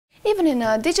Even in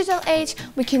a digital age,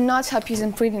 we cannot help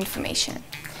using print information.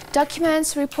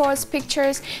 Documents, reports,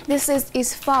 pictures, this list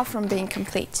is far from being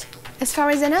complete. As far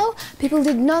as I know, people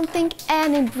did not think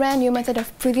any brand new method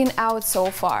of printing out so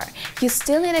far. You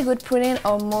still need a good printing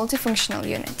or multifunctional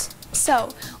unit. So,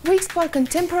 we explored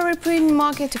contemporary printing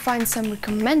market to find some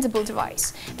recommendable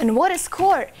device. And what a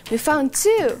score! We found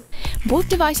two! Both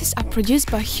devices are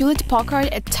produced by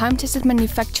Hewlett-Packard, a time-tested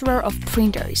manufacturer of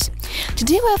printers.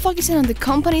 Today we are focusing on the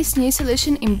company's new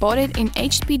solution embodied in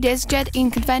HP Deskjet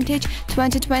Ink Advantage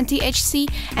 2020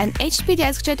 HC and HP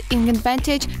Deskjet Ink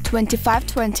Advantage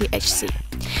 2520 HC.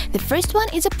 The first one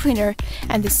is a printer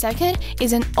and the second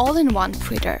is an all-in-one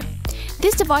printer.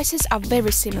 These devices are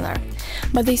very similar,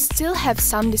 but they still have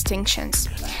some distinctions.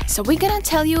 So we're gonna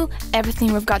tell you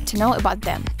everything we've got to know about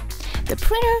them. The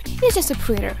printer is just a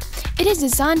printer. It is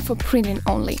designed for printing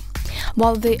only,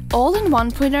 while the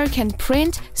all-in-one printer can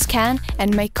print, scan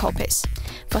and make copies.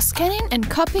 For scanning and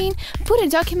copying, put a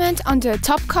document on the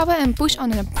top cover and push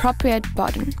on an appropriate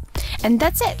button. And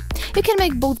that's it! You can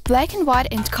make both black and white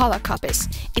and color copies.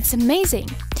 It's amazing!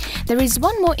 There is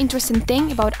one more interesting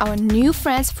thing about our new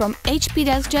friends from HP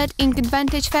Deskjet Ink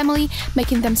Advantage family,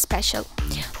 making them special.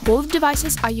 Both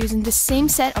devices are using the same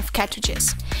set of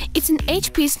cartridges. It's an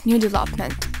HP's new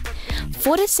development.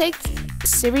 46th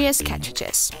series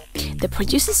cartridges. The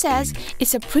producer says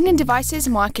it's a printing device's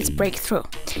market breakthrough.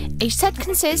 Each set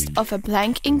consists of a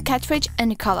blank ink cartridge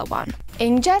and a color one.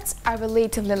 Inkjets are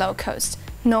relatively low cost.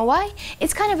 Know why?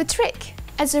 It's kind of a trick.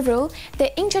 As a rule,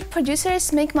 the inkjet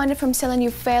producers make money from selling you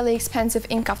fairly expensive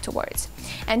ink afterwards.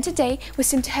 And today, we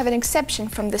seem to have an exception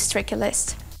from this tricky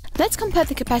list. Let's compare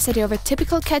the capacity of a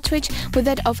typical cartridge with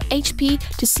that of HP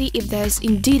to see if there is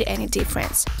indeed any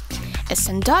difference. A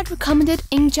standard recommended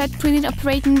inkjet printing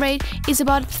operating rate is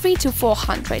about 300 to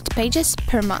 400 pages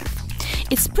per month.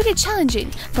 It's pretty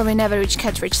challenging for an average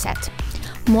cartridge set.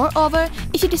 Moreover,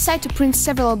 if you decide to print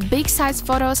several big-size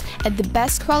photos at the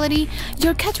best quality,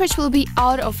 your cartridge will be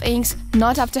out of inks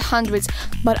not after hundreds,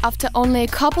 but after only a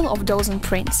couple of dozen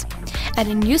prints. And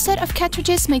a new set of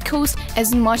cartridges may cost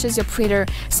as much as your printer,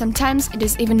 sometimes it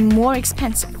is even more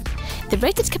expensive. The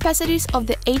rated capacities of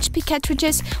the HP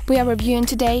cartridges we are reviewing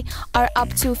today are up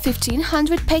to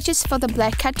 1500 pages for the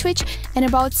black cartridge and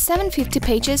about 750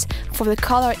 pages for the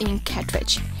color ink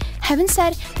cartridge. Having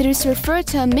said that, it is referred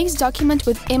to a mixed document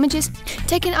with images,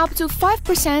 taking up to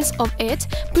 5% of it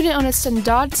printed on a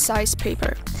standard size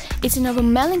paper. It's an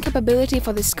overwhelming capability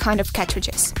for this kind of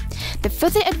cartridges. The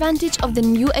further advantage of the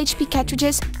new HP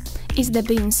cartridges is they're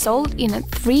being sold in a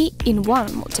 3-in-1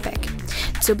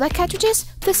 multipack. 2 black cartridges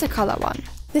plus a color one.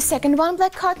 The second one,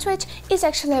 black cartridge, is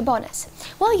actually a bonus.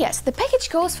 Well, yes, the package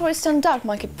goes for a standard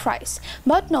market price,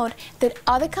 but note that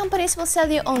other companies will sell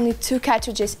you only 2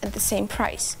 cartridges at the same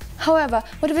price. However,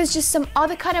 what if it's just some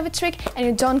other kind of a trick and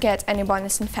you don't get any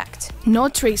bonus in fact? No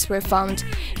tricks were found.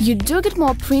 You do get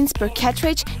more prints per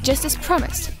cartridge just as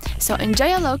promised. So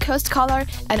enjoy a low-cost color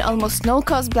and almost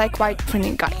no-cost black-white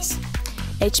printing, guys.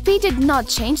 HP did not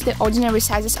change the ordinary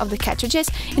sizes of the cartridges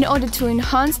in order to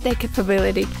enhance their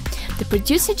capability. The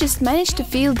producer just managed to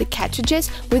fill the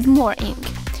cartridges with more ink.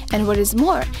 And what is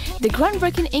more, the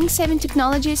groundbreaking ink-saving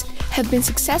technologies have been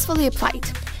successfully applied.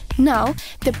 Now,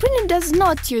 the printer does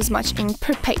not use much ink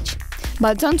per page.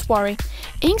 But don't worry,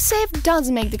 ink-save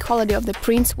does make the quality of the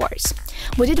prints worse.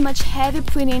 We did much heavy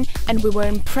printing and we were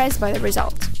impressed by the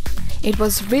result. It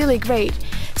was really great,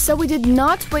 so we did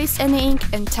not waste any ink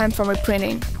and time for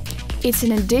reprinting. It's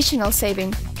an additional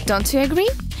saving, don't you agree?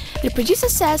 The producer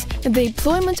says that the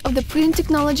employment of the printing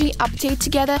technology update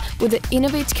together with the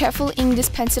innovative careful ink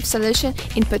dispensive solution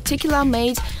in particular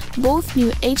made both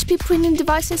new HP printing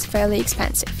devices fairly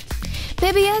expensive.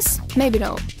 Maybe yes, maybe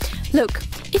no. Look,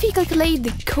 if you calculate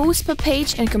the cost per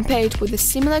page and compare it with the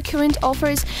similar current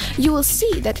offers, you will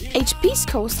see that HP's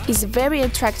cost is very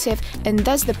attractive and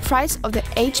thus the price of the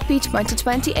HP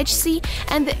 2020 HC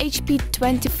and the HP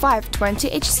 2520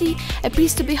 HC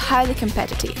appears to be highly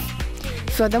competitive.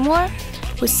 Furthermore,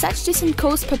 with such decent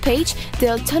cost per page, the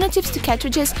alternatives to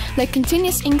cartridges like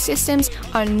continuous ink systems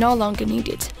are no longer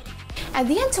needed. At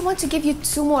the end, I want to give you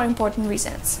 2 more important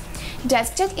reasons.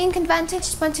 Deskjet Ink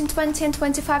Advantage 2020 and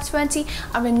 2520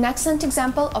 are an excellent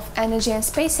example of energy and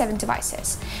space-saving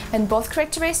devices, and both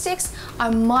characteristics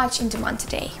are much in demand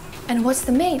today. And what's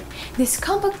the main? These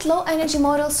compact low-energy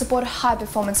models support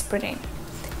high-performance printing.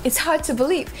 It's hard to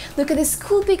believe. Look at this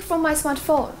cool pic from my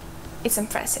smartphone. It's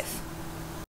impressive.